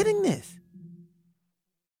 he's getting this.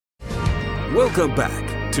 Welcome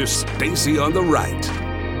back to Stacy on the Right.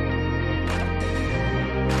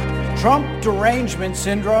 Trump derangement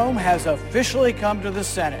syndrome has officially come to the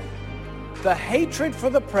Senate. The hatred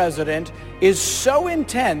for the president is so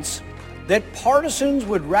intense that partisans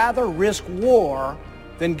would rather risk war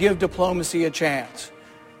than give diplomacy a chance.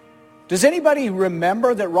 Does anybody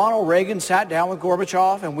remember that Ronald Reagan sat down with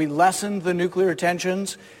Gorbachev and we lessened the nuclear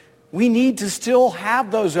tensions? We need to still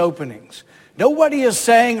have those openings. Nobody is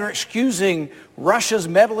saying or excusing Russia's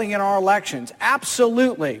meddling in our elections.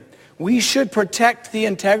 Absolutely. We should protect the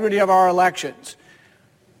integrity of our elections.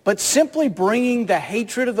 But simply bringing the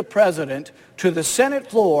hatred of the president to the Senate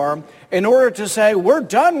floor in order to say, we're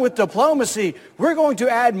done with diplomacy, we're going to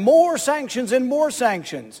add more sanctions and more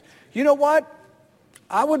sanctions. You know what?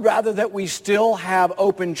 I would rather that we still have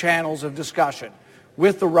open channels of discussion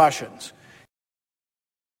with the Russians.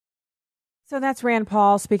 So that's Rand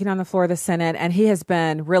Paul speaking on the floor of the Senate, and he has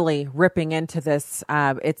been really ripping into this.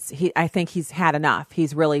 I think he's had enough.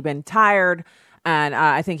 He's really been tired, and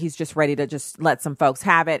I think he's just ready to just let some folks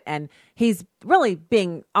have it. And he's really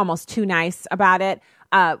being almost too nice about it.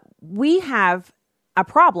 We have a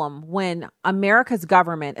problem when America's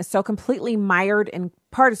government is so completely mired in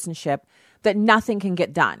partisanship that nothing can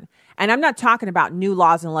get done. And I'm not talking about new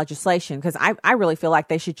laws and legislation, because I really feel like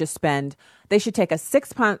they should take a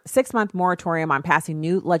six month moratorium on passing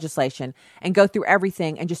new legislation and go through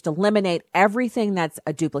everything and just eliminate everything that's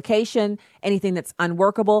a duplication, anything that's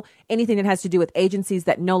unworkable, anything that has to do with agencies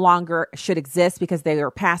that no longer should exist because they are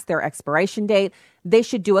past their expiration date. They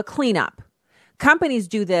should do a cleanup. Companies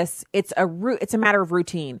do this. It's a matter of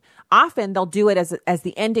routine. Often they'll do it as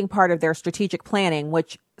the ending part of their strategic planning,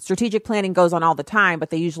 which strategic planning goes on all the time, but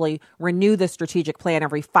they usually renew the strategic plan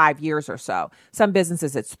every 5 years or so. Some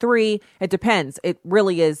businesses, it's 3. It depends. It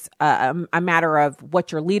really is a matter of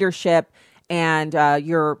what your leadership and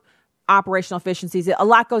your operational efficiencies. A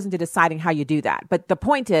lot goes into deciding how you do that. But the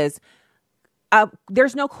point is,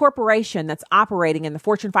 there's no corporation that's operating in the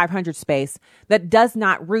Fortune 500 space that does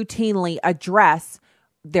not routinely address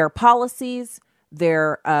their policies,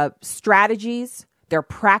 their strategies, their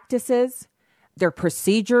practices, their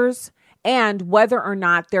procedures, and whether or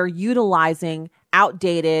not they're utilizing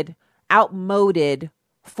outdated, outmoded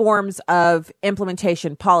forms of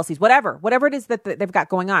implementation policies, whatever it is that they've got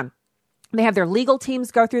going on. They have their legal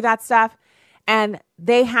teams go through that stuff, and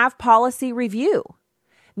they have policy review.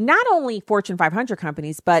 Not only Fortune 500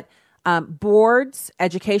 companies, but boards,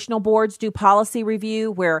 educational boards do policy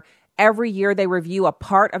review where every year they review a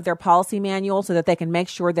part of their policy manual so that they can make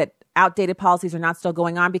sure that outdated policies are not still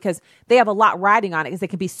going on, because they have a lot riding on it because they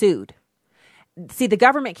can be sued. See, the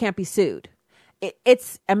government can't be sued.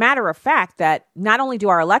 It's a matter of fact that not only do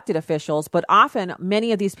our elected officials, but often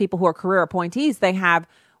many of these people who are career appointees, they have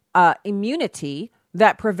immunity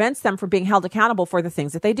that prevents them from being held accountable for the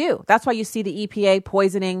things that they do. That's why you see the EPA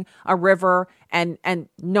poisoning a river and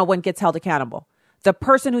no one gets held accountable. The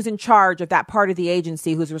person who's in charge of that part of the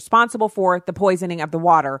agency who's responsible for the poisoning of the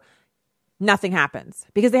water, nothing happens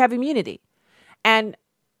because they have immunity. And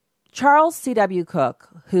Charles C.W. Cook,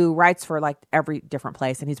 who writes for like every different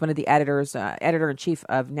place, and he's one of the editors, editor-in-chief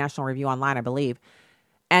of National Review Online, I believe.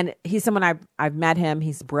 And he's someone I've met him.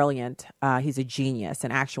 He's brilliant. He's a genius,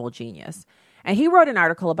 an actual genius. And he wrote an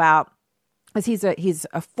article about, as he's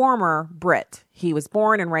a former Brit. He was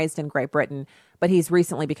born and raised in Great Britain, but he's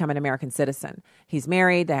recently become an American citizen. He's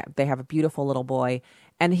married. They have a beautiful little boy.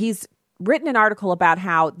 And he's written an article about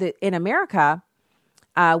how in America,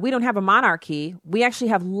 we don't have a monarchy. We actually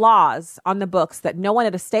have laws on the books that no one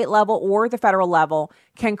at a state level or the federal level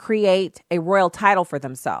can create a royal title for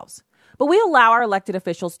themselves. But we allow our elected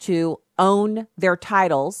officials to own their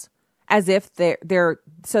titles as if they're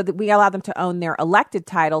so that we allow them to own their elected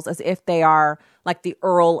titles as if they are like the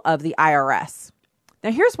Earl of the IRS.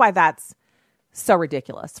 Now, here's why that's so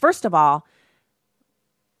ridiculous. First of all,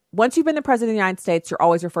 once you've been the president of the United States, you're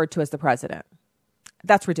always referred to as the president.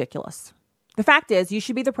 That's ridiculous. The fact is, you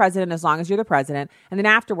should be the president as long as you're the president. And then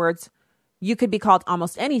afterwards, you could be called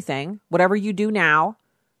almost anything, whatever you do now,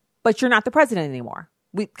 but you're not the president anymore.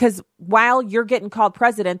 Because while you're getting called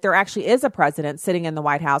president, there actually is a president sitting in the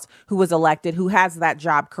White House who was elected, who has that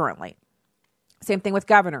job currently. Same thing with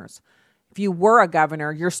governors. If you were a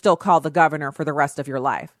governor, you're still called the governor for the rest of your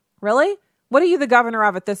life. Really? What are you the governor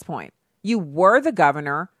of at this point? You were the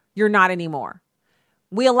governor. You're not anymore.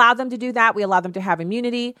 We allow them to do that. We allow them to have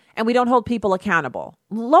immunity, and we don't hold people accountable.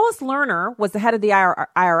 Lois Lerner was the head of the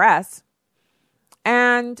IRS,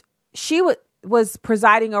 and she was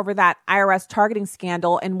presiding over that IRS targeting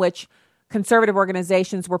scandal in which conservative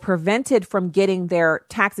organizations were prevented from getting their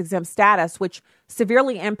tax-exempt status, which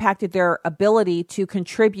severely impacted their ability to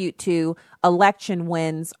contribute to election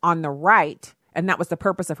wins on the right. And that was the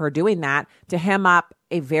purpose of her doing that, to hem up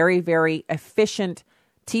a very, very efficient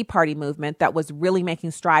Tea Party movement that was really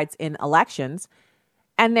making strides in elections.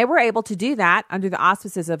 And they were able to do that under the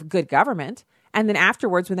auspices of good government. And then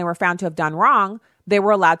afterwards, when they were found to have done wrong, they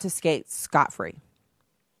were allowed to skate scot-free.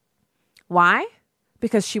 Why?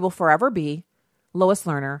 Because she will forever be Lois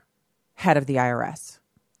Lerner, head of the IRS.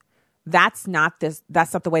 That's not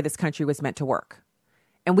the way this country was meant to work.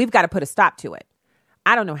 And we've got to put a stop to it.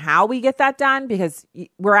 I don't know how we get that done, because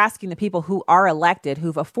we're asking the people who are elected,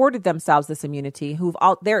 who've afforded themselves this immunity,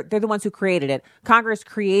 they're the ones who created it. Congress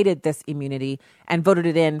created this immunity and voted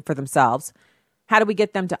it in for themselves. How do we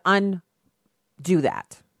get them to undo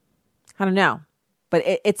that? I don't know. But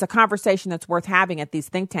it's a conversation that's worth having at these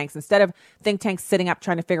think tanks. Instead of think tanks sitting up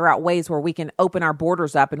trying to figure out ways where we can open our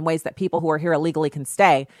borders up in ways that people who are here illegally can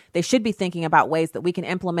stay, they should be thinking about ways that we can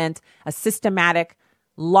implement a systematic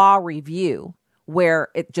law review where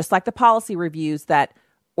just like the policy reviews that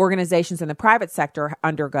organizations in the private sector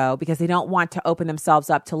undergo because they don't want to open themselves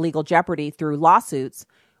up to legal jeopardy through lawsuits,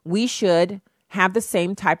 we should have the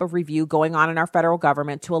same type of review going on in our federal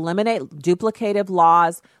government to eliminate duplicative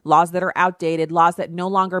laws that are outdated, laws that no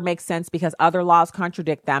longer make sense because other laws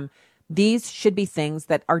contradict them. These should be things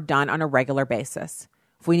that are done on a regular basis.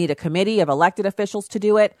 If we need a committee of elected officials to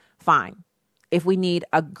do it, fine. If we need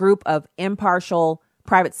a group of impartial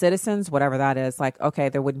private citizens, whatever that is, like, okay,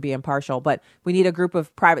 there wouldn't be impartial, but we need a group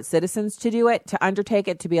of private citizens to do it, to undertake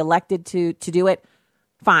it, to be elected to do it,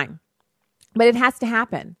 fine. But it has to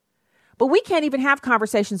happen. But we can't even have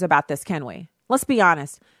conversations about this, can we? Let's be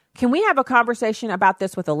honest. Can we have a conversation about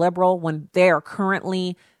this with a liberal when they are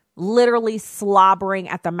currently literally slobbering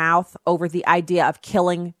at the mouth over the idea of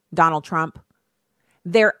killing Donald Trump?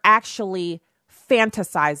 They're actually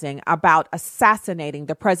fantasizing about assassinating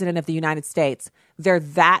the president of the United States. They're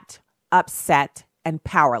that upset, and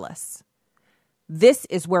powerless. This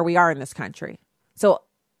is where we are in this country. So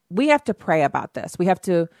we have to pray about this. We have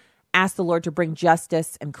to ask the Lord to bring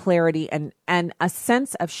justice and clarity and a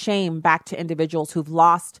sense of shame back to individuals who've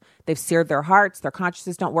lost, they've seared their hearts, their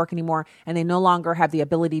consciences don't work anymore, and they no longer have the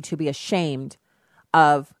ability to be ashamed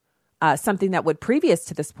of something that would, previous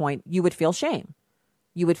to this point, you would feel shame.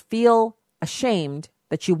 You would feel ashamed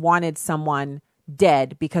that you wanted someone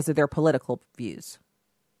dead because of their political views.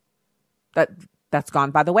 That's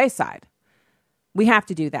gone by the wayside. We have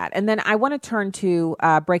to do that. And then I want to turn to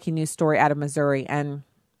a breaking news story out of Missouri. And,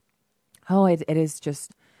 it is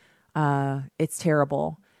just, it's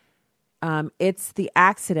terrible. It's the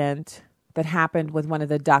accident that happened with one of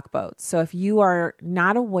the duck boats. So if you are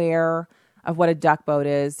not aware of what a duck boat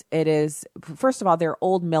is, it is, first of all, they're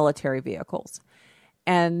old military vehicles.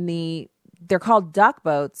 And they're called duck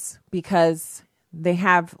boats because they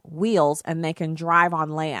have wheels and they can drive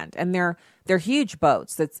on land. And they're huge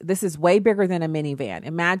boats. This is way bigger than a minivan.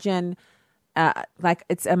 Imagine like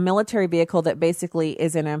it's a military vehicle that basically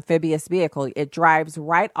is an amphibious vehicle. It drives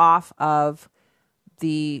right off of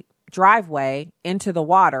the driveway into the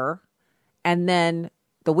water, and then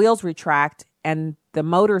the wheels retract and the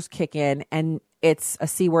motors kick in, and it's a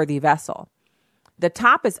seaworthy vessel. The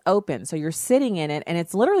top is open, so you're sitting in it, and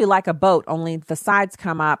it's literally like a boat, only the sides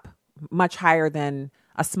come up much higher than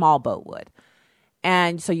a small boat would.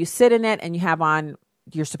 And so you sit in it, and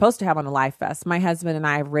you're supposed to have on a life vest. My husband and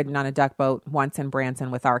I have ridden on a duck boat once in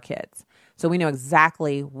Branson with our kids. So we know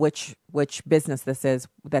exactly which business this is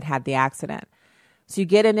that had the accident. So you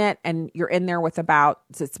get in it and you're in there with about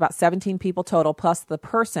 17 people total plus the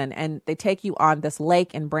person. And they take you on this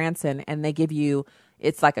lake in Branson and they give you,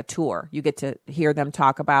 it's like a tour. You get to hear them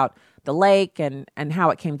talk about the lake and how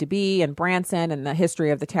it came to be and Branson and the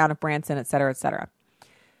history of the town of Branson, et cetera, et cetera.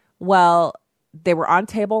 Well, they were on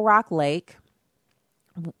Table Rock Lake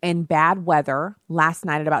in bad weather last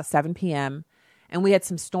night at about 7 p.m. And we had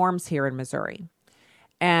some storms here in Missouri.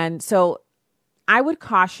 And so I would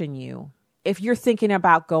caution you, if you're thinking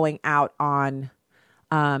about going out on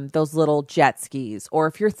those little jet skis, or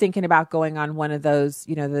if you're thinking about going on one of those,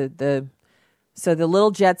 the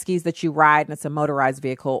little jet skis that you ride and it's a motorized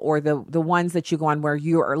vehicle, or the ones that you go on where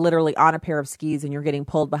you are literally on a pair of skis and you're getting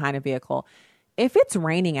pulled behind a vehicle. If it's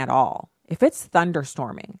raining at all, if it's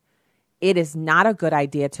thunderstorming, it is not a good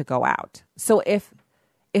idea to go out. So if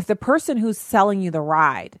the person who's selling you the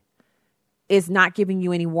ride is not giving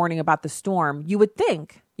you any warning about the storm,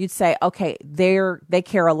 you'd say, okay, they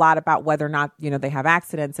care a lot about whether or not, they have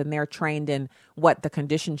accidents and they're trained in what the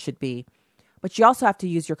condition should be. But you also have to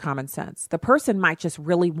use your common sense. The person might just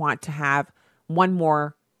really want to have one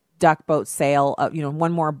more duck boat sail,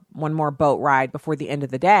 one more boat ride before the end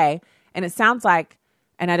of the day. And it sounds like,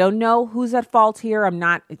 and I don't know who's at fault here. I'm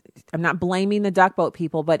not blaming the duck boat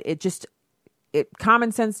people, but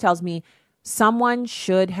common sense tells me someone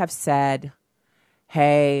should have said,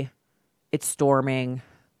 hey, it's storming,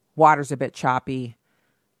 water's a bit choppy,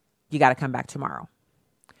 you got to come back tomorrow.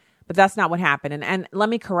 But that's not what happened. And let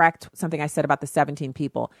me correct something I said about the 17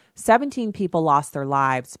 people. 17 people lost their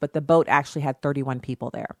lives, but the boat actually had 31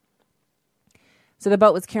 people there. So the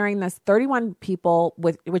boat was carrying this 31 people,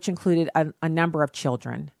 which included a number of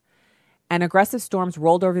children. And aggressive storms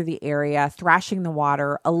rolled over the area, thrashing the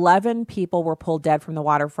water. 11 people were pulled dead from the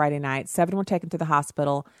water Friday night. 7 were taken to the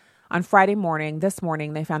hospital. On Friday morning, this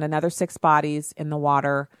morning, they found another 6 bodies in the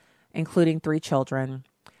water, including 3 children.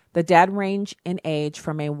 The dead range in age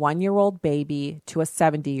from a 1-year-old baby to a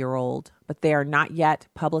 70-year-old, but they are not yet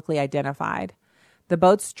publicly identified. The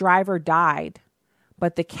boat's driver died,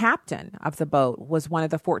 but the captain of the boat was one of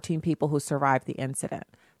the 14 people who survived the incident.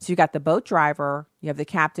 So you got the boat driver, you have the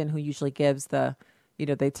captain who usually gives they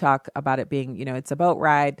talk about it being, it's a boat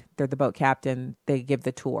ride. They're the boat captain. They give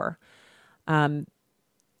the tour.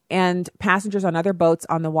 And passengers on other boats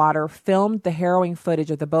on the water filmed the harrowing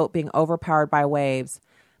footage of the boat being overpowered by waves.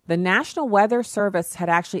 The National Weather Service had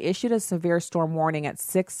actually issued a severe storm warning at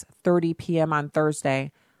 6:30 p.m. on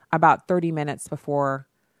Thursday, about 30 minutes before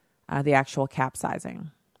the actual capsizing.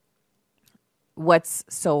 What's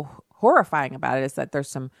so horrifying about it is that there's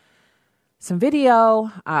some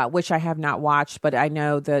video, which I have not watched, but I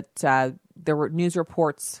know that there were news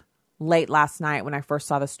reports late last night when I first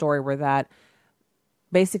saw the story where that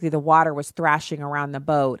basically the water was thrashing around the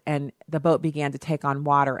boat and the boat began to take on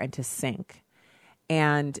water and to sink.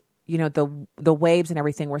 And, the waves and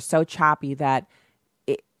everything were so choppy that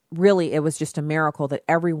it was just a miracle that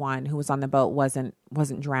everyone who was on the boat wasn't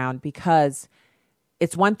drowned, because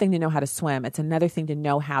it's one thing to know how to swim. It's another thing to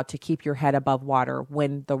know how to keep your head above water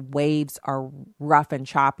when the waves are rough and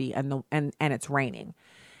choppy and it's raining.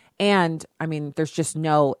 And I mean, there's just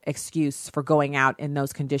no excuse for going out in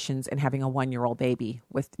those conditions and having a 1-year-old baby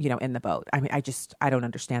with, in the boat. I mean, I don't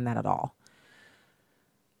understand that at all.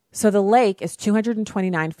 So the lake is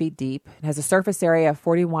 229 feet deep. It has a surface area of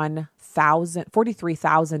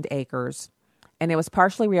 43,000 acres, and it was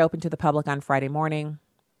partially reopened to the public on Friday morning.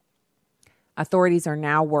 Authorities are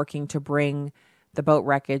now working to bring the boat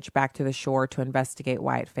wreckage back to the shore to investigate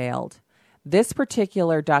why it failed. This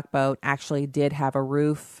particular duck boat actually did have a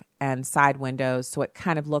roof and side windows, so it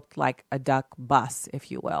kind of looked like a duck bus,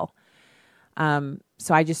 if you will. So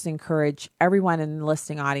I just encourage everyone in the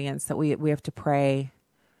listening audience that we have to pray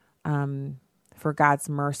for God's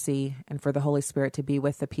mercy and for the Holy Spirit to be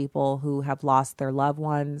with the people who have lost their loved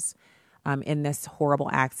ones in this horrible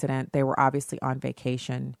accident. They were obviously on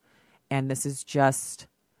vacation, and this is just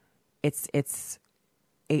it's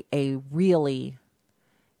a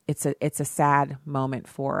sad moment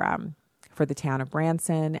for the town of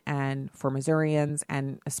Branson and for Missourians,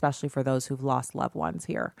 and especially for those who've lost loved ones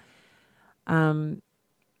here. There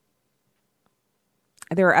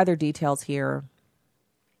are other details here.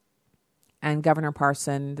 And Governor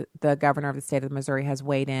Parson, the governor of the state of Missouri, has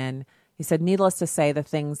weighed in. He said, needless to say, the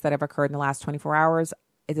things that have occurred in the last 24 hours,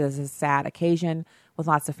 it is a sad occasion with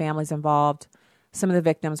lots of families involved. Some of the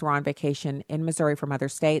victims were on vacation in Missouri from other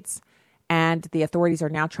states, and the authorities are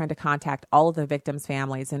now trying to contact all of the victims'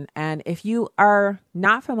 families. And if you are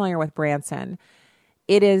not familiar with Branson,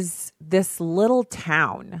 it is this little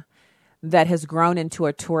town that has grown into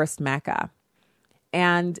a tourist mecca.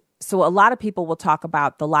 And so a lot of people will talk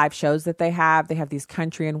about the live shows that they have. They have these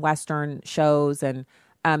country and Western shows, and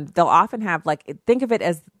they'll often have, think of it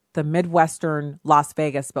as the Midwestern Las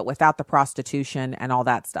Vegas, but without the prostitution and all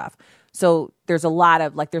that stuff. So there's a lot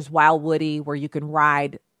of, there's Wild Woody where you can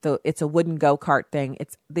ride, it's a wooden go-kart thing.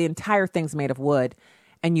 The entire thing's made of wood,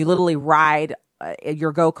 and you literally ride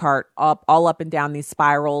your go-kart all up and down these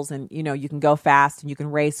spirals, and you can go fast and you can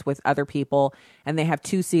race with other people, and they have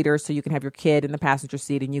 2-seaters, so you can have your kid in the passenger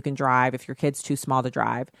seat and you can drive if your kid's too small to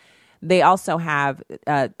drive. They also have,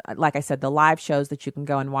 like I said, the live shows that you can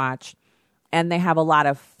go and watch, and they have a lot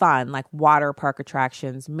of fun, like water park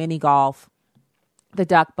attractions, mini golf, the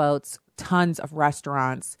duck boats, tons of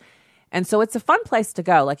restaurants. And so it's a fun place to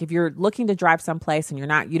go. If you're looking to drive someplace and you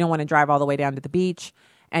don't want to drive all the way down to the beach,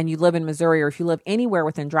 and you live in Missouri, or if you live anywhere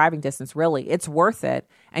within driving distance, really, it's worth it.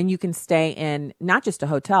 And you can stay in not just a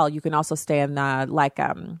hotel, you can also stay in their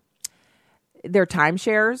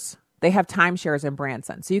timeshares. They have timeshares in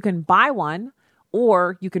Branson. So you can buy one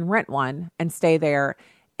or you can rent one and stay there.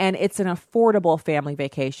 And it's an affordable family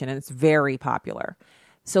vacation, and it's very popular.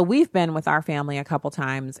 So we've been with our family a couple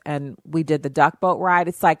times, and we did the duck boat ride.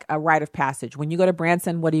 It's like a rite of passage. When you go to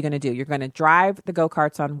Branson, what are you going to do? You're going to drive the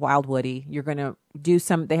go-karts on Wild Woody. You're going to do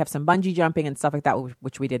they have some bungee jumping and stuff like that,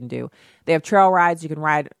 which we didn't do. They have trail rides. You can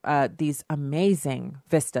ride these amazing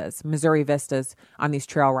vistas, Missouri vistas, on these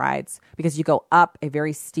trail rides, because you go up a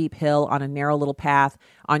very steep hill on a narrow little path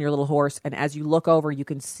on your little horse. And as you look over, you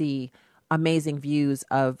can see amazing views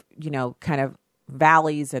of, kind of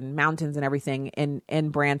valleys and mountains and everything in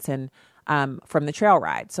Branson from the trail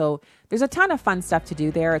ride. So there's a ton of fun stuff to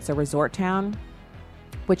do there. It's a resort town,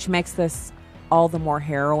 which makes this all the more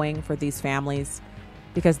harrowing for these families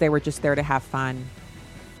because they were just there to have fun.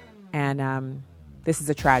 And this is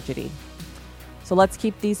a tragedy. So let's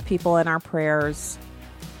keep these people in our prayers.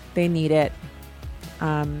 They need it.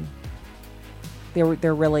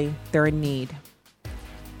 They're in need.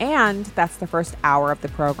 And that's the first hour of the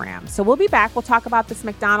program. So we'll be back. We'll talk about this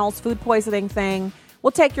McDonald's food poisoning thing. We'll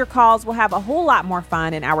take your calls. We'll have a whole lot more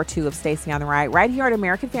fun in hour 2 of Stacey on the Right here at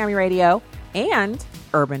American Family Radio and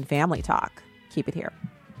Urban Family Talk. Keep it here.